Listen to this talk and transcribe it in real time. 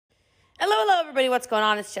Hello, everybody. What's going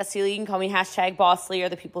on? It's Jessie Lee. You can call me #BossLee or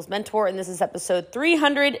the People's Mentor, and this is episode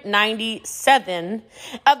 397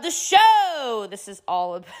 of the show. This is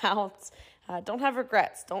all about don't have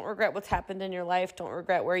regrets. Don't regret what's happened in your life. Don't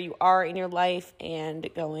regret where you are in your life and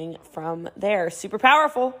going from there. Super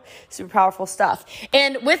powerful stuff.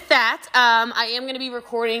 And with that, I am going to be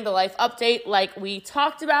recording the life update like we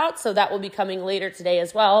talked about, so that will be coming later today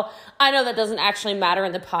as well. I know that doesn't actually matter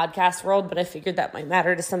in the podcast world, but I figured that might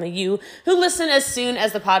matter to some of you who listen as soon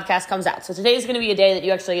as the podcast comes out. So today is going to be a day that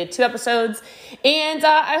you actually get 2 episodes, and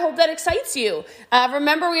I hope that excites you.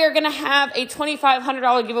 Remember, we are going to have a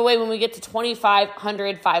 $2,500 giveaway when we get to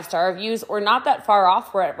 2,500 5-star reviews. We're not that far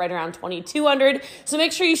off. We're at right around 2,200. So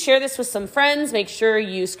make sure you share this with some friends. Make sure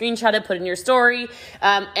you screenshot it, put it in your story.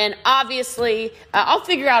 And obviously, I'll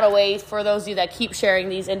figure out a way for those of you that keep sharing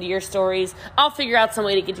these into your stories. I'll figure out some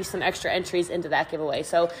way to get you some extra entries into that giveaway.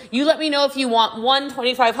 So you let me know if you want one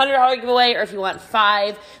 $2,500 giveaway or if you want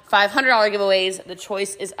 5 $500 giveaways. The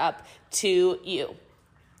choice is up to you.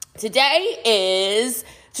 Today's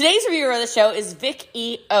reviewer of the show is Vic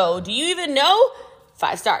E.O. Do you even know?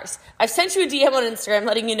 5 stars. I've sent you a DM on Instagram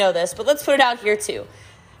letting you know this, but let's put it out here too.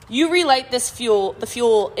 You relight the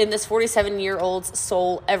fuel in this 47-year-old's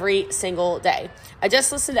soul every single day. I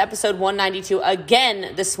just listened to episode 192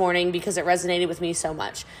 again this morning because it resonated with me so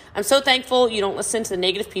much. I'm so thankful you don't listen to the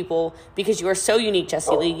negative people because you are so unique,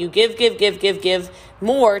 Jessie Lee. You give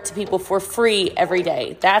more to people for free every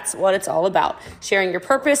day. That's what it's all about. Sharing your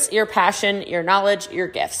purpose, your passion, your knowledge, your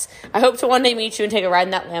gifts. I hope to one day meet you and take a ride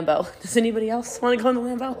in that Lambo. Does anybody else want to go in the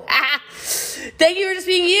Lambo? Thank you for just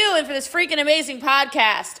being you and for this freaking amazing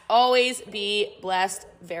podcast. Always be blessed.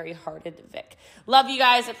 Very hearted, Vic. Love you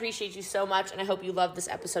guys. Appreciate you so much. And I hope you love this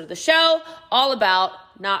episode of the show. All about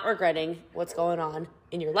not regretting what's going on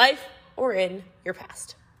in your life or in your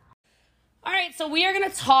past. All right, so we are going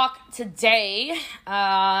to talk today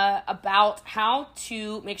about how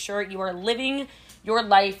to make sure you are living your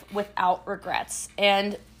life without regrets.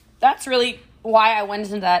 And that's really why I went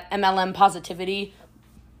into that MLM positivity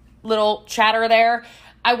little chatter there.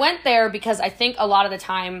 I went there because I think a lot of the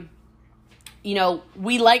time,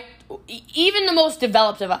 we like, even the most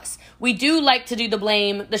developed of us, we do like to do the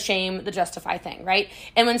blame, the shame, the justify thing, right?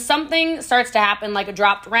 And when something starts to happen, like a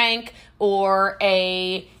dropped rank or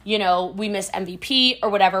we miss MVP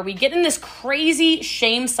or whatever, we get in this crazy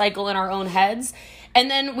shame cycle in our own heads. And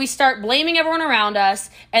then we start blaming everyone around us,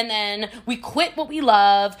 and then we quit what we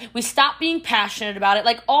love, we stop being passionate about it.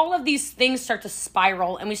 Like, all of these things start to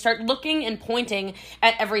spiral, and we start looking and pointing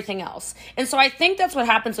at everything else. And so I think that's what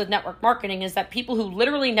happens with network marketing, is that people who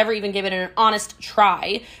literally never even give it an honest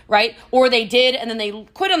try, right? Or they did, and then they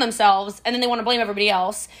quit on themselves, and then they want to blame everybody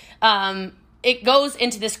else. It goes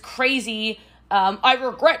into this crazy, I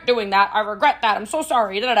regret doing that, I regret that, I'm so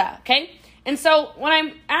sorry, okay? And so what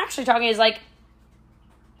I'm actually talking is like,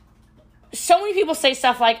 so many people say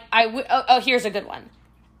stuff like, here's a good one.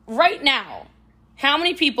 Right now, how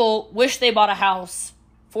many people wish they bought a house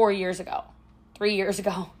 4 years ago, 3 years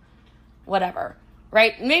ago, whatever,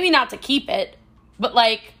 right? Maybe not to keep it, but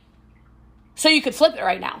so you could flip it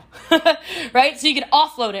right now, right? So you could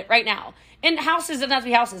offload it right now. And houses doesn't have to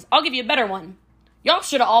be houses. I'll give you a better one. Y'all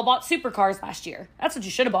should have all bought supercars last year. That's what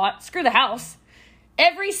you should have bought. Screw the house.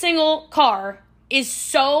 Every single car is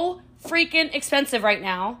so freaking expensive right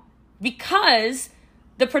now, because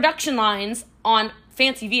the production lines on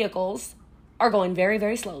fancy vehicles are going very,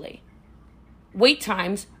 very slowly. Wait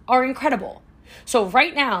times are incredible. So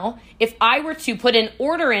right now, if I were to put an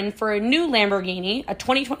order in for a new Lamborghini, a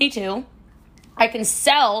 2022, I can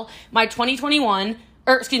sell my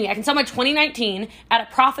 2019 at a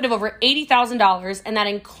profit of over $80,000, and that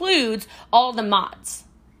includes all the mods.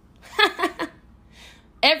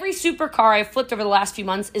 Every supercar I've flipped over the last few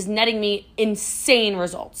months is netting me insane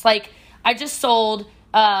results. Like, I just sold,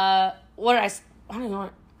 I don't even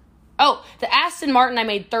know. Oh, the Aston Martin, I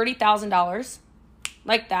made $30,000.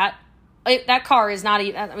 Like that. That car is not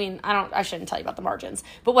even, I shouldn't tell you about the margins,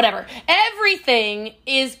 but whatever. Everything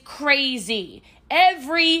is crazy.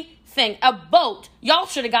 Everything. A boat. Y'all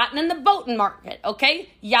should have gotten in the boating market, okay?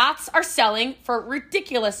 Yachts are selling for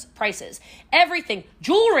ridiculous prices. Everything.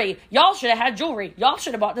 Jewelry. Y'all should have had jewelry. Y'all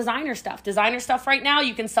should have bought designer stuff. Designer stuff right now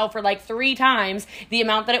you can sell for 3 times the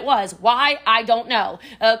amount that it was. Why? I don't know.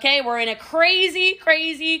 Okay? We're in a crazy,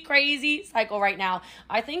 crazy, crazy cycle right now.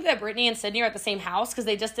 I think that Brittany and Sydney are at the same house because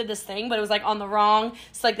they just did this thing, but it was on the wrong,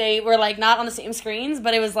 it's they were not on the same screens,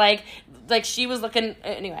 but it was she was looking,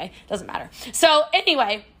 anyway, doesn't matter. So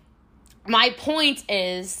anyway, my point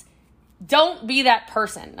is, don't be that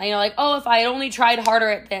person. You know, like, oh, if I had only tried harder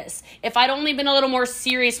at this, if I'd only been a little more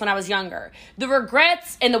serious when I was younger. The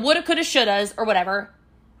regrets and the woulda, coulda, shouldas or whatever,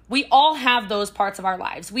 we all have those parts of our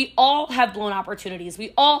lives. We all have blown opportunities.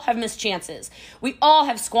 We all have missed chances. We all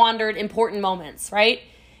have squandered important moments, right?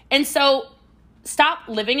 And so stop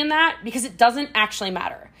living in that because it doesn't actually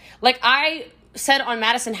matter. Like I said on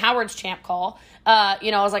Madison Howard's champ call, I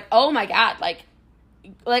was like, oh my God,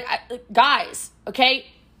 guys, okay?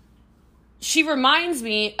 She reminds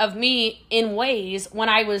me of me in ways when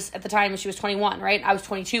I was, at the time, she was 21, right? I was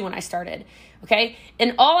 22 when I started, okay?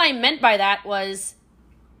 And all I meant by that was,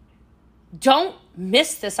 don't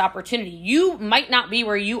miss this opportunity. You might not be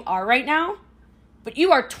where you are right now, but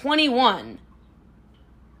you are 21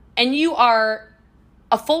 and you are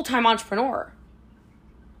a full-time entrepreneur.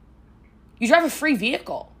 You drive a free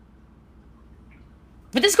vehicle.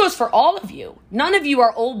 But this goes for all of you. None of you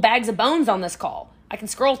are old bags of bones on this call. I can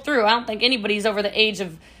scroll through. I don't think anybody's over the age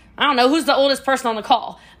of, I don't know, who's the oldest person on the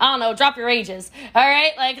call? I don't know, drop your ages. All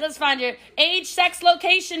right, let's find your age, sex,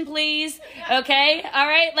 location, please. Okay, all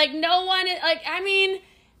right, no one,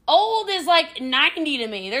 old is 90 to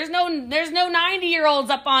me. There's no 90-year-olds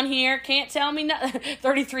up on here. Can't tell me nothing.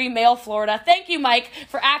 33 male, Florida. Thank you, Mike,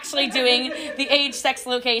 for actually doing the age, sex,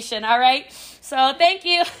 location, all right? So thank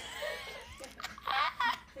you.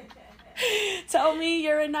 Tell me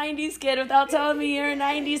you're a 90s kid without telling me you're a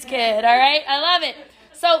 90s kid, all right? I love it.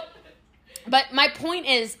 So, but my point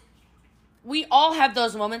is, we all have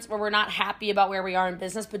those moments where we're not happy about where we are in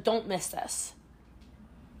business, but don't miss this.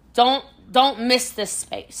 Don't miss this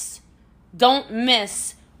space. Don't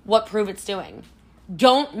miss what Prove It's doing.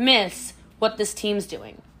 Don't miss what this team's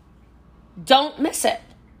doing. Don't miss it.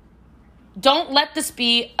 Don't let this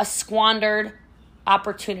be a squandered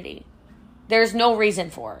opportunity. There's no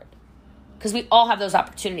reason for it. Because we all have those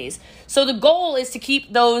opportunities. So the goal is to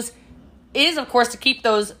keep those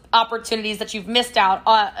opportunities that you've missed out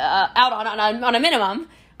on a minimum,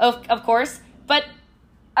 of course. But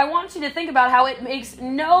I want you to think about how it makes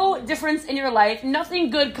no difference in your life. Nothing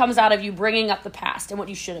good comes out of you bringing up the past and what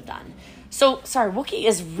you should have done. So, sorry, Wookie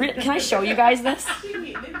is can I show you guys this?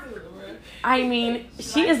 I mean,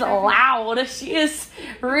 she is loud. She is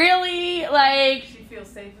really She feels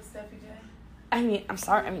safe with Steffi J. I mean, I'm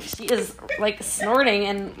sorry. I mean, she is snorting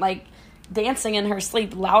and dancing in her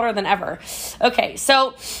sleep louder than ever. Okay,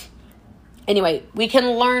 so anyway, we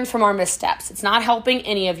can learn from our missteps. It's not helping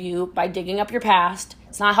any of you by digging up your past.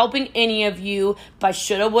 It's not helping any of you by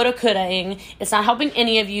shoulda, woulda, coulda-ing. It's not helping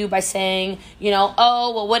any of you by saying,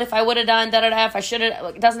 oh, well, what if I would have done da-da-da, if I should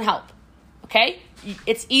have. It doesn't help, okay?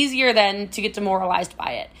 It's easier then to get demoralized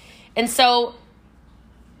by it. And so,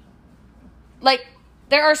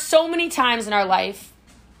 there are so many times in our life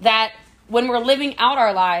that when we're living out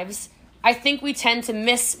our lives, I think we tend to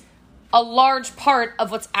miss a large part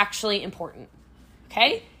of what's actually important,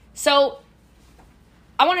 okay? So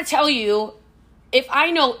I want to tell you, if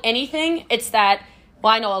I know anything, it's that,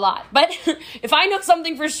 well, I know a lot, but if I know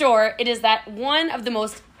something for sure, it is that one of the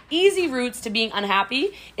most easy routes to being unhappy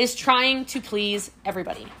is trying to please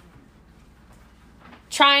everybody.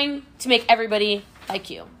 Trying to make everybody like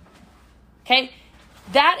you, okay?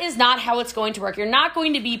 That is not how it's going to work. You're not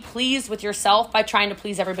going to be pleased with yourself by trying to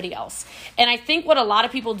please everybody else. And I think what a lot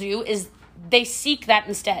of people do is they seek that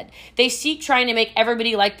instead. They seek trying to make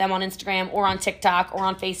everybody like them on Instagram or on TikTok or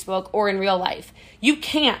on Facebook or in real life. You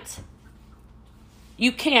can't.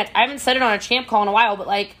 You can't. I haven't said it on a champ call in a while,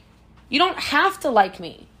 but you don't have to like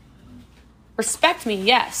me. Respect me,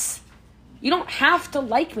 yes. You don't have to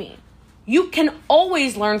like me. You can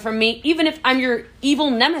always learn from me, even if I'm your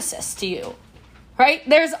evil nemesis to you. Right?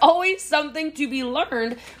 There's always something to be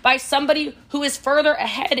learned by somebody who is further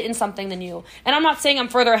ahead in something than you. And I'm not saying I'm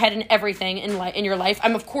further ahead in everything in your life.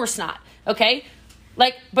 I'm of course not. Okay?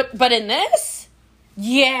 But in this,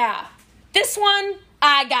 yeah. This one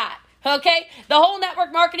I got. Okay? The whole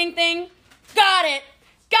network marketing thing, got it.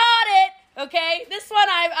 Okay? This one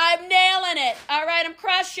I'm nailing it. All right? I'm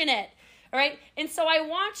crushing it. All right? And so I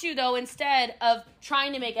want you, though, instead of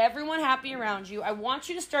trying to make everyone happy around you, I want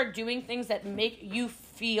you to start doing things that make you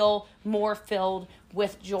feel more filled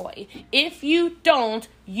with joy. If you don't,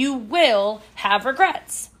 you will have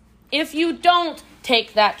regrets. If you don't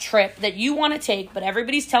take that trip that you want to take, but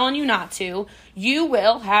everybody's telling you not to, you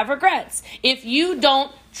will have regrets. If you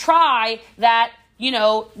don't try that,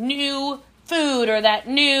 new food or that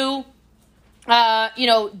new,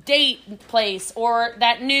 date place or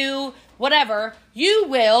that new whatever, you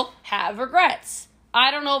will have regrets.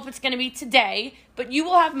 I don't know if it's going to be today, but you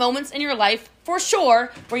will have moments in your life for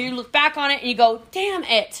sure where you look back on it and you go, damn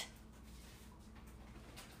it.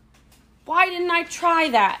 Why didn't I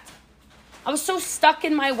try that? I was so stuck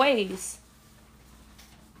in my ways,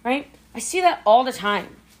 right? I see that all the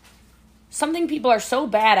time. Something people are so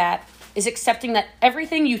bad at is accepting that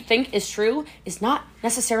everything you think is true is not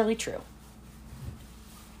necessarily true.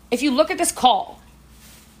 If you look at this call,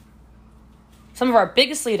 some of our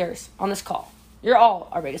biggest leaders on this call, you're all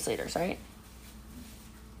our biggest leaders, right?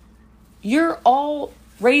 You're all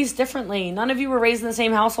raised differently. None of you were raised in the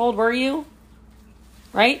same household, were you?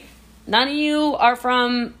 Right? None of you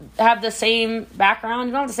have the same background.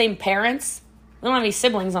 You don't have the same parents. We don't have any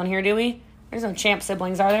siblings on here, do we? There's no champ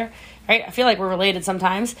siblings, are there? Right? I feel like we're related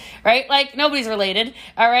sometimes, right? Like, nobody's related,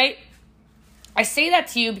 all right? I say that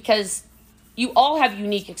to you because you all have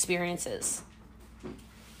unique experiences.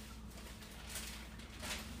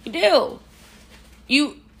 You do.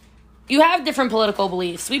 You have different political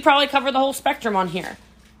beliefs. We probably cover the whole spectrum on here,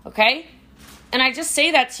 okay? And I just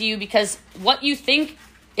say that to you because what you think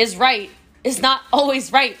is right is not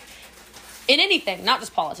always right in anything, not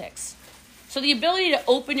just politics. So the ability to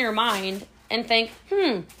open your mind and think,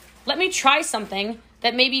 let me try something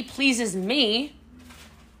that maybe pleases me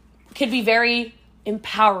could be very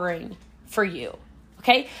empowering for you,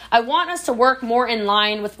 okay? I want us to work more in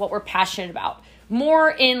line with what we're passionate about, more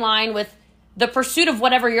in line with the pursuit of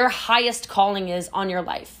whatever your highest calling is on your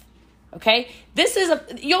life, okay?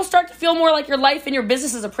 You'll start to feel more like your life and your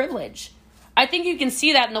business is a privilege. I think you can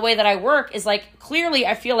see that in the way that I work is like, clearly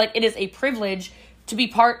I feel like it is a privilege to be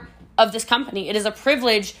part of this company. It is a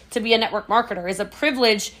privilege to be a network marketer. It is a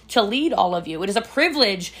privilege to lead all of you. It is a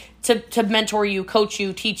privilege to mentor you, coach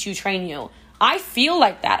you, teach you, train you. I feel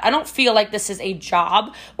like that. I don't feel like this is a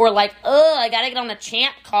job or like, I got to get on the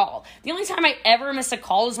champ call. The only time I ever miss a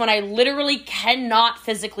call is when I literally cannot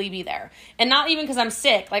physically be there. And not even because I'm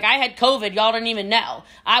sick. Like, I had COVID. Y'all didn't even know.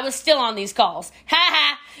 I was still on these calls. Ha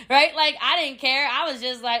ha. Right? Like, I didn't care. I was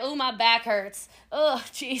just like, my back hurts. Oh,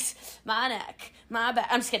 jeez. My neck. My back.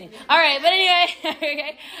 I'm just kidding. All right. But anyway,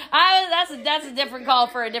 okay. That's a different call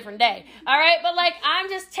for a different day. All right. But like, I'm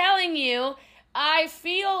just telling you, I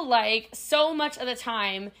feel like so much of the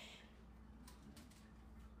time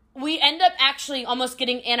we end up actually almost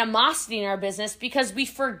getting animosity in our business because we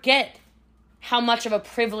forget how much of a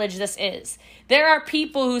privilege this is. There are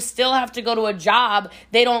people who still have to go to a job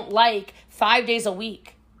they don't like 5 days a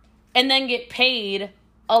week and then get paid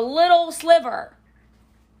a little sliver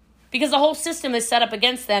because the whole system is set up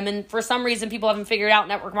against them, and for some reason people haven't figured out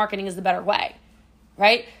network marketing is the better way,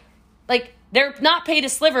 right? Like, they're not paid a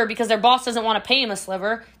sliver because their boss doesn't want to pay them a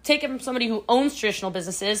sliver. Take it from somebody who owns traditional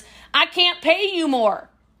businesses. I can't pay you more.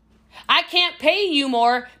 I can't pay you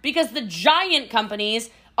more because the giant companies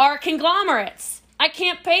are conglomerates. I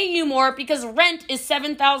can't pay you more because rent is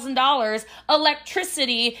 $7,000.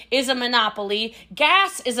 Electricity is a monopoly.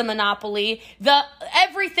 Gas is a monopoly.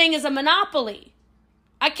 Everything is a monopoly.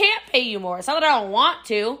 I can't pay you more. It's not that I don't want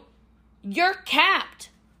to. You're capped.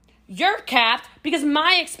 You're capped because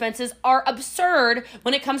my expenses are absurd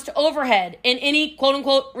when it comes to overhead in any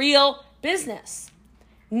quote-unquote real business.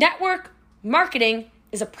 Network marketing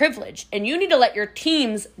is a privilege, and you need to let your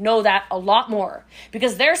teams know that a lot more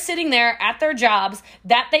because they're sitting there at their jobs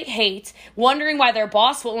that they hate, wondering why their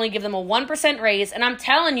boss will only give them a 1% raise, and I'm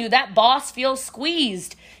telling you, that boss feels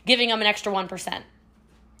squeezed giving them an extra 1%.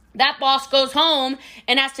 That boss goes home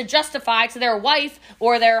and has to justify to their wife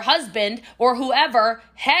or their husband or whoever,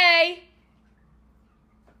 hey,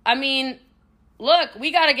 look,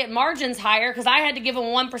 we got to get margins higher because I had to give them a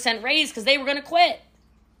 1% raise because they were going to quit.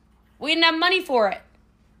 We didn't have money for it.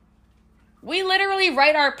 We literally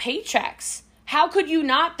write our paychecks. How could you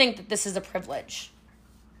not think that this is a privilege?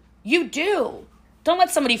 You do. Don't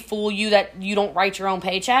let somebody fool you that you don't write your own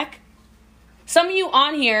paycheck. Some of you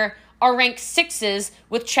on here are ranked 6s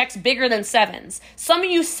with checks bigger than 7s. Some of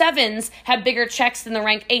you 7s have bigger checks than the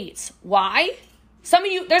rank 8s. Why? Some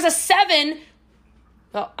of you, there's a 7.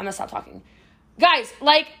 Oh, I'm gonna stop talking. Guys,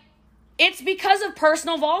 it's because of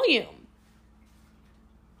personal volume.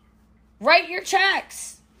 Write your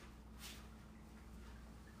checks.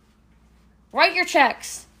 Write your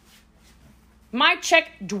checks. My check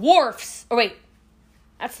dwarfs,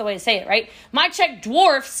 that's the way to say it, right? My check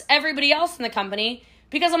dwarfs everybody else in the company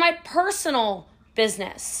because of my personal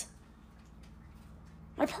business.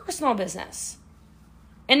 My personal business.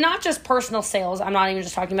 And not just personal sales, I'm not even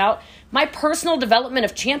just talking about. My personal development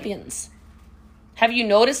of champions. Have you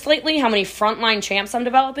noticed lately how many frontline champs I'm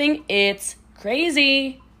developing? It's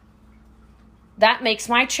crazy. That makes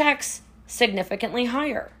my checks significantly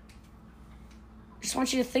higher. I just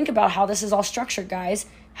want you to think about how this is all structured, guys.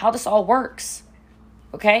 How this all works.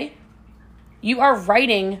 Okay? You are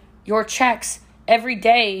writing your checks every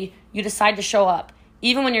day you decide to show up,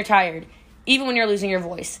 even when you're tired, even when you're losing your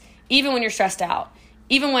voice, even when you're stressed out,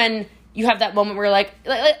 even when you have that moment where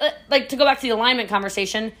you're like to go back to the alignment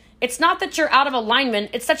conversation, it's not that you're out of alignment,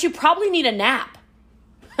 it's that you probably need a nap.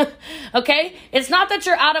 Okay? It's not that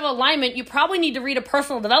you're out of alignment, you probably need to read a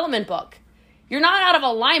personal development book. You're not out of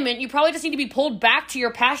alignment, you probably just need to be pulled back to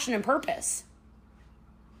your passion and purpose.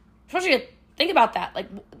 I want you to think about that. Like,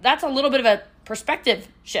 that's a little bit of a perspective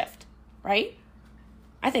shift, right?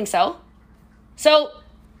 I think so. So,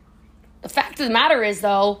 the fact of the matter is,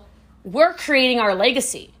 though, we're creating our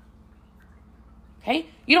legacy. Okay?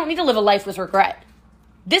 You don't need to live a life with regret.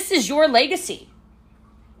 This is your legacy.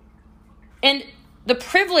 And the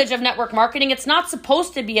privilege of network marketing, it's not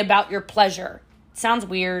supposed to be about your pleasure. It sounds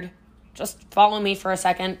weird. Just follow me for a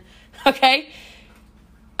second. Okay?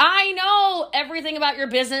 I know everything about your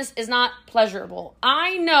business is not pleasurable.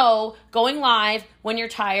 I know going live when you're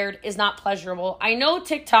tired is not pleasurable. I know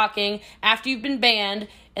TikToking after you've been banned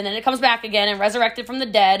and then it comes back again and resurrected from the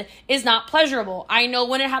dead is not pleasurable. I know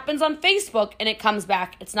when it happens on Facebook and it comes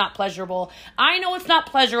back, it's not pleasurable. I know it's not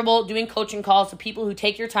pleasurable doing coaching calls to people who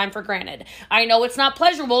take your time for granted. I know it's not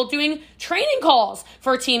pleasurable doing training calls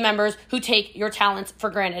for team members who take your talents for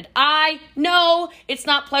granted. I know it's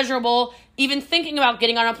not pleasurable even thinking about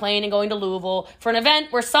getting on a plane and going to Louisville for an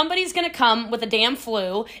event where somebody's going to come with a damn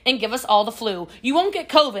flu and give us all the flu. You won't get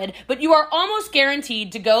COVID, but you are almost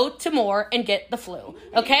guaranteed to go to more and get the flu,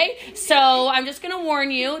 okay? So I'm just going to warn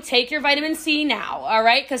you, take your vitamin C now, all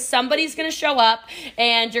right? Because somebody's going to show up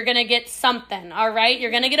and you're going to get something, all right?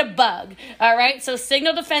 You're going to get a bug, all right? So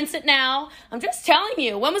signal defense it now. I'm just telling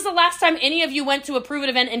you, when was the last time any of you went to a Prove It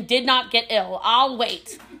event and did not get ill? I'll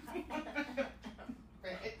wait.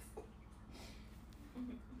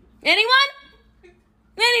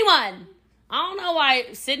 Anyone? I don't know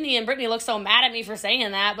why Sydney and Brittany look so mad at me for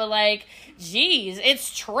saying that, but like, geez,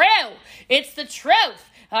 it's true. It's the truth.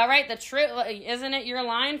 All right, the truth, isn't it your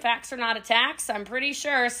line? Facts are not attacks. I'm pretty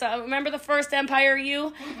sure. So remember the first Empire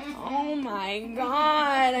U? Oh my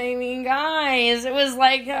God. I mean, guys, it was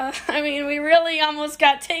like, we really almost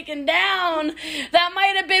got taken down. That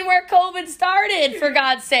might have been where COVID started, for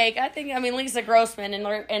God's sake. Lisa Grossman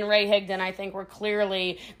and Ray Higdon, I think, were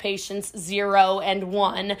clearly patients 0 and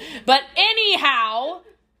 1. But anyhow,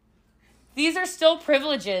 these are still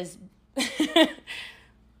privileges.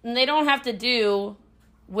 And they don't have to do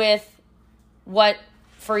with what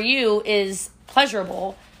for you is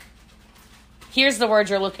pleasurable. Here's the word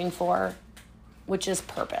you're looking for, which is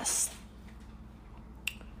purpose.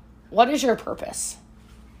 What is your purpose?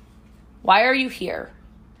 Why are you here?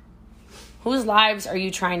 Whose lives are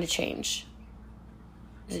you trying to change?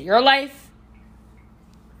 Is it your life?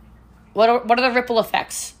 What are the ripple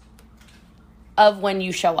effects of when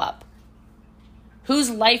you show up? Whose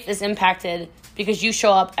life is impacted because you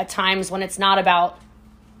show up at times when it's not about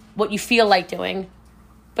what you feel like doing,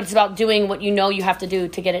 but it's about doing what you know you have to do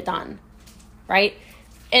to get it done, right?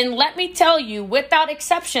 And let me tell you, without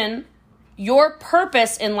exception, your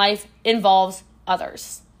purpose in life involves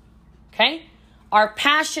others, okay? Our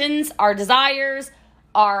passions, our desires,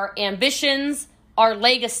 our ambitions, our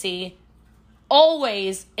legacy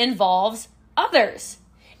always involves others.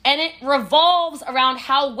 And it revolves around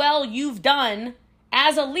how well you've done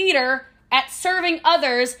as a leader at serving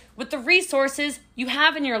others with the resources you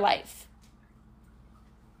have in your life.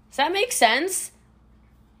 Does that make sense?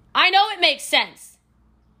 I know it makes sense.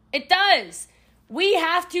 It does. We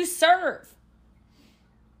have to serve.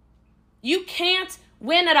 You can't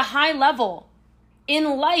win at a high level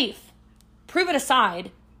in life, prove it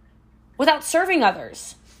aside, without serving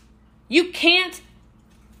others. You can't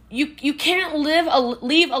leave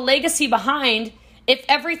a legacy behind if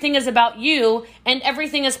everything is about you and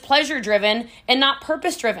everything is pleasure-driven and not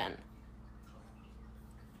purpose-driven.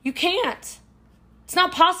 You can't. It's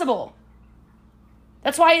not possible.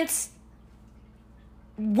 That's why it's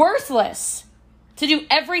worthless to do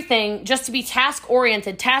everything just to be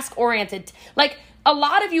task-oriented. Like, a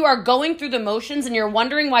lot of you are going through the motions and you're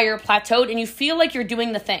wondering why you're plateaued and you feel like you're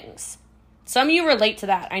doing the things. Some of you relate to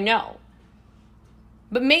that, I know.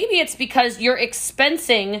 But maybe it's because you're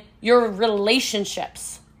expensing your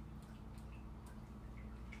relationships.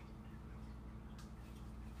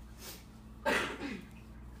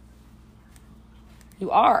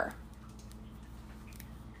 You are.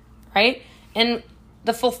 Right? And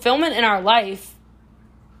the fulfillment in our life,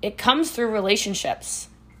 it comes through relationships.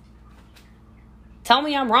 Tell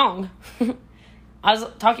me I'm wrong. I was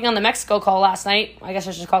talking on the Mexico call last night. I guess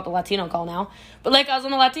I should call it the Latino call now. But I was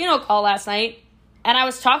on the Latino call last night, and I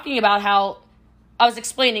was talking about how I was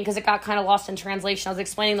explaining, because it got kind of lost in translation. I was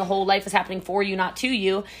explaining the whole life is happening for you, not to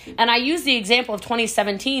you. And I used the example of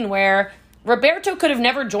 2017 where Roberto could have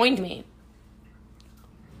never joined me.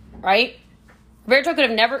 right? Roberto could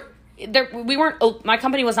have never, my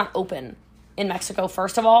company was not open in Mexico,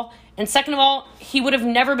 first of all. And second of all, he would have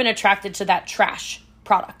never been attracted to that trash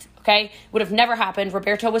product, okay? Would have never happened.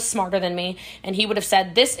 Roberto was smarter than me, and he would have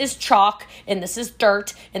said, this is chalk, and this is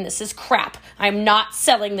dirt, and this is crap. I'm not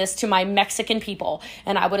selling this to my Mexican people.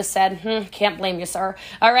 And I would have said, can't blame you, sir.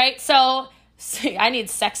 All right, so I need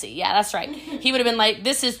sexy. Yeah, that's right. He would have been like,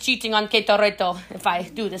 this is cheating on Ketorreto if I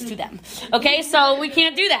do this to them. Okay, so we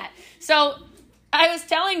can't do that. So I was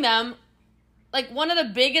telling them, like, one of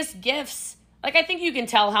the biggest gifts, like, I think you can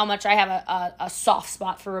tell how much I have a soft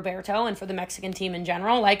spot for Roberto and for the Mexican team in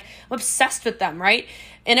general. Like, I'm obsessed with them, right?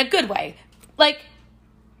 In a good way. Like,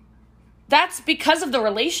 that's because of the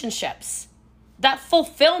relationships. That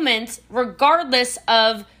fulfillment, regardless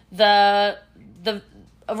of the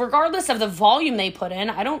volume they put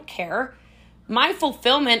in, I don't care. My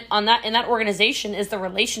fulfillment in that organization is the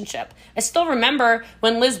relationship. I still remember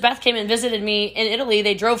when Liz Beth came and visited me in Italy.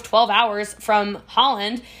 They drove 12 hours from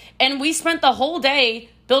Holland, and we spent the whole day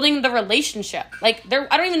building the relationship. Like,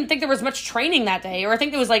 I don't even think there was much training that day, or I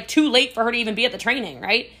think it was like too late for her to even be at the training,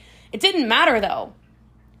 right? It didn't matter though.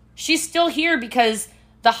 She's still here because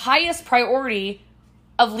the highest priority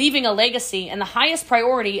of leaving a legacy and the highest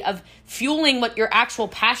priority of fueling what your actual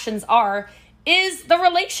passions are is the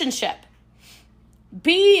relationship.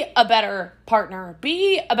 Be a better partner,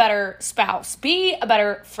 be a better spouse, be a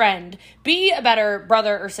better friend, be a better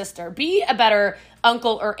brother or sister, be a better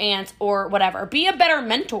uncle or aunt or whatever, be a better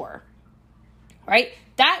mentor, right?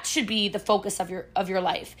 That should be the focus of your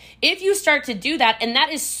life. If you start to do that, and that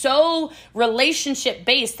is so relationship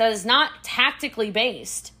based, that is not tactically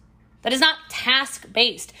based, that is not task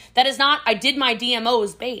based, that is not I did my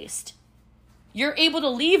DMOs based, you're able to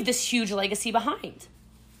leave this huge legacy behind,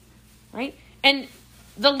 right? And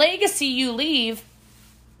the legacy you leave,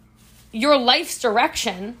 your life's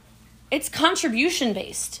direction, it's contribution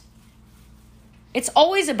based. It's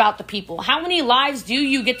always about the people. How many lives do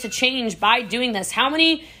you get to change by doing this? How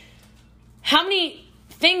many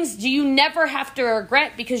things do you never have to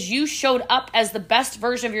regret because you showed up as the best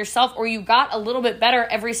version of yourself, or you got a little bit better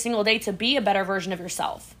every single day to be a better version of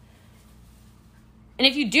yourself? And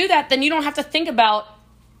if you do that, then you don't have to think about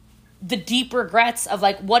the deep regrets of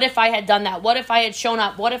like, what if I had done that? What if I had shown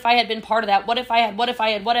up? What if I had been part of that? What if I had?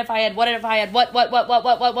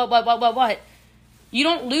 You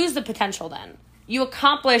don't lose the potential then. You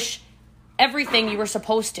accomplish everything you were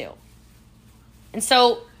supposed to. And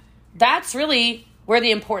so that's really where the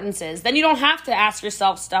importance is. Then you don't have to ask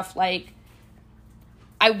yourself stuff like,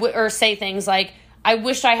 or say things like, I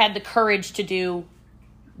wish I had the courage to do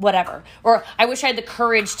whatever. Or I wish I had the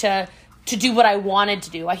courage to do what I wanted to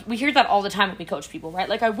do. We hear that all the time when we coach people, right?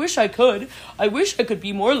 Like, I wish I could. I wish I could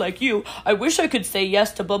be more like you. I wish I could say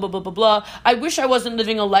yes to blah, blah, blah, blah, blah. I wish I wasn't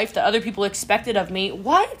living a life that other people expected of me.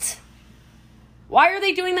 What? Why are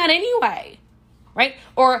they doing that anyway? Right?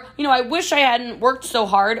 Or, I wish I hadn't worked so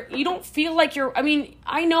hard. You don't feel like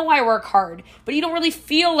I know I work hard, but you don't really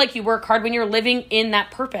feel like you work hard when you're living in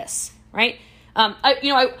that purpose, right?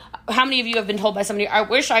 How many of you have been told by somebody, I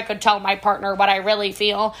wish I could tell my partner what I really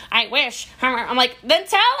feel. I wish. I'm like, then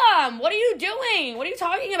tell them. What are you doing? What are you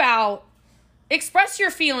talking about? Express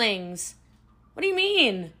your feelings. What do you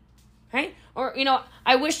mean? Right? Or,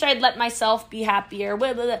 I wish I'd let myself be happier.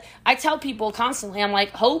 Blah, blah, blah. I tell people constantly, I'm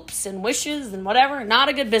like, hopes and wishes and whatever, not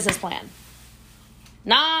a good business plan.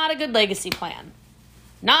 Not a good legacy plan.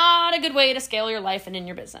 Not a good way to scale your life and in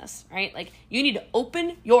your business, right? Like, you need to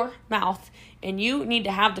open your mouth and you need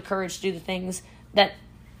to have the courage to do the things that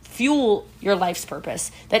fuel your life's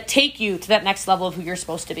purpose, that take you to that next level of who you're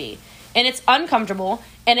supposed to be. And it's uncomfortable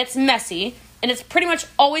and it's messy and it's pretty much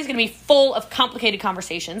always going to be full of complicated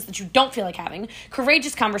conversations that you don't feel like having,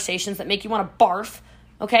 courageous conversations that make you want to barf,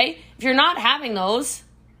 okay? If you're not having those,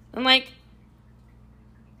 then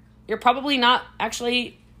you're probably not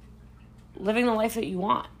actually living the life that you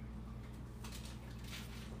want.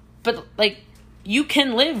 But you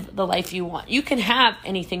can live the life you want. You can have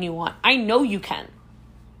anything you want. I know you can.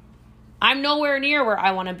 I'm nowhere near where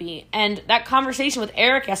I want to be. And that conversation with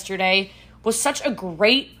Eric yesterday was such a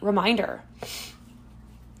great reminder.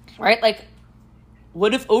 Right?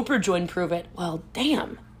 What if Oprah joined Prove It? Well,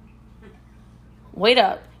 damn. Way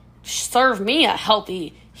to serve me a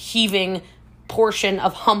healthy, heaving portion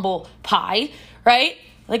of humble pie, right?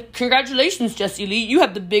 Congratulations, Jessie Lee. You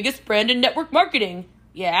have the biggest brand in network marketing.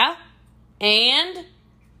 Yeah. And,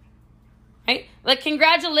 right?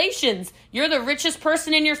 Congratulations. You're the richest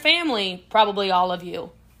person in your family. Probably all of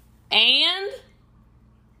you. And,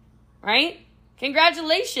 right?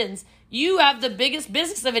 Congratulations. You have the biggest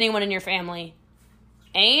business of anyone in your family.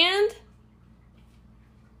 And,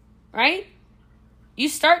 right? You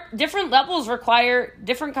start, different levels require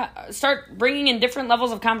start bringing in different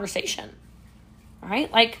levels of conversation,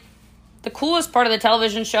 right? Like the coolest part of the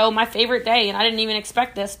television show, my favorite day, and I didn't even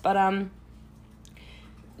expect this, but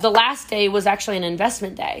the last day was actually an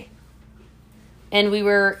investment day. And we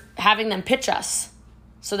were having them pitch us.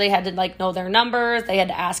 So they had to like know their numbers. They had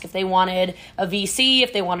to ask if they wanted a VC,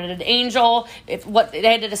 if they wanted an angel, they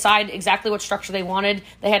had to decide exactly what structure they wanted.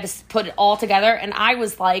 They had to put it all together. And I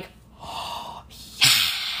was like, oh,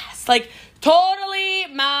 yes, like totally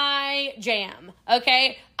my jam.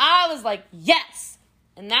 Okay. I was like, yes.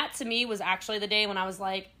 And that to me was actually the day when I was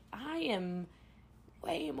like, I am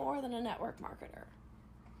way more than a network marketer.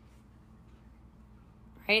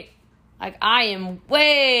 Right? Like, I am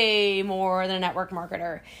way more than a network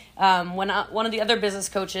marketer. One of the other business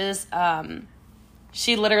coaches,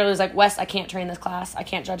 she literally was like, Wes, I can't train this class. I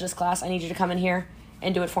can't judge this class. I need you to come in here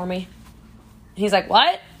and do it for me. He's like,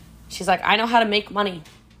 what? She's like, I know how to make money.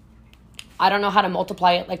 I don't know how to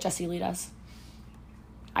multiply it like Jesse Lee does.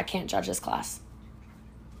 I can't judge this class.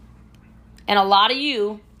 And a lot of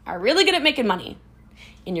you are really good at making money.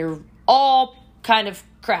 And you're all kind of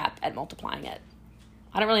crap at multiplying it.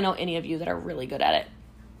 I don't really know any of you that are really good at it.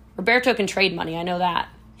 Roberto can trade money. I know that.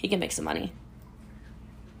 He can make some money.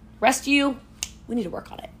 Rest of you, we need to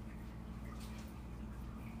work on it.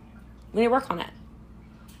 We need to work on it.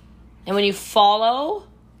 And when you follow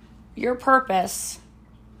your purpose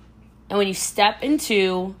and when you step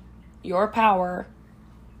into your power,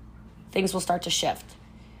 things will start to shift.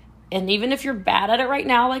 And even if you're bad at it right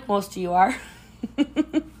now, like most of you are,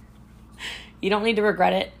 you don't need to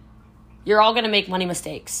regret it. You're all going to make money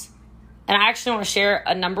mistakes. And I actually want to share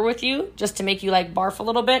a number with you just to make you like barf a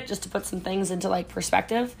little bit, just to put some things into like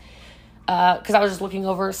perspective. Because I was just looking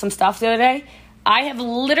over some stuff the other day. I have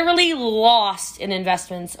literally lost in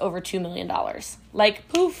investments over $2 million. Like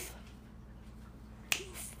poof.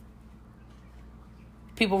 Poof.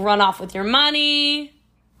 People run off with your money.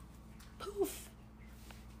 Poof.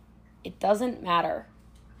 It doesn't matter.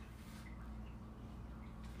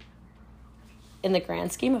 In the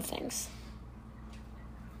grand scheme of things.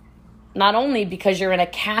 Not only because you're in a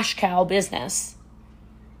cash cow business,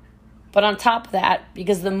 but on top of that,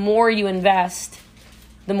 because the more you invest,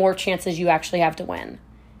 the more chances you actually have to win.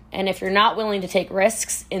 And if you're not willing to take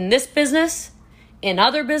risks in this business, in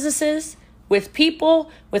other businesses, with people,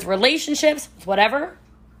 with relationships, with whatever,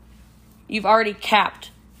 you've already capped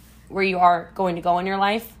where you are going to go in your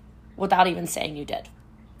life without even saying you did.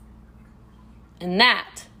 And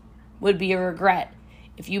that would be a regret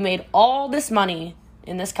if you made all this money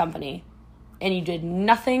in this company and you did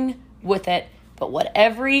nothing with it but what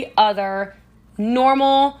every other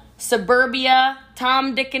normal suburbia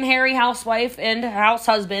Tom, Dick, and Harry housewife and house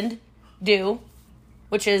husband do,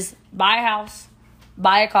 which is buy a house,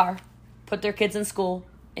 buy a car, put their kids in school,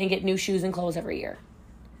 and get new shoes and clothes every year.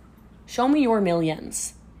 Show me your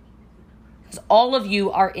millions. Because all of you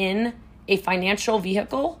are in a financial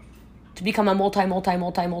vehicle to become a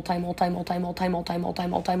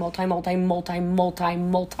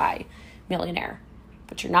multi-millionaire.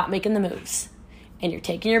 But you're not making the moves. And you're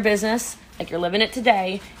taking your business like you're living it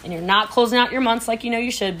today, and you're not closing out your months like you know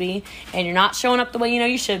you should be, and you're not showing up the way you know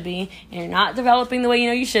you should be, and you're not developing the way you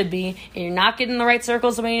know you should be, and you're not getting in the right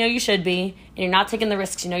circles the way you know you should be, and you're not taking the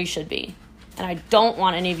risks you know you should be. And I don't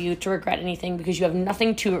want any of you to regret anything because you have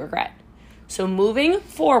nothing to regret. So moving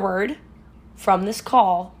forward from this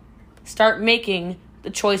call, start making the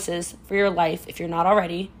choices for your life, if you're not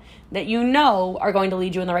already, that you know are going to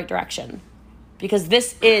lead you in the right direction. Because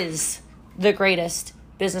this is the greatest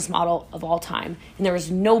business model of all time. And there is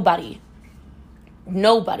nobody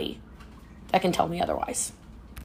that can tell me otherwise.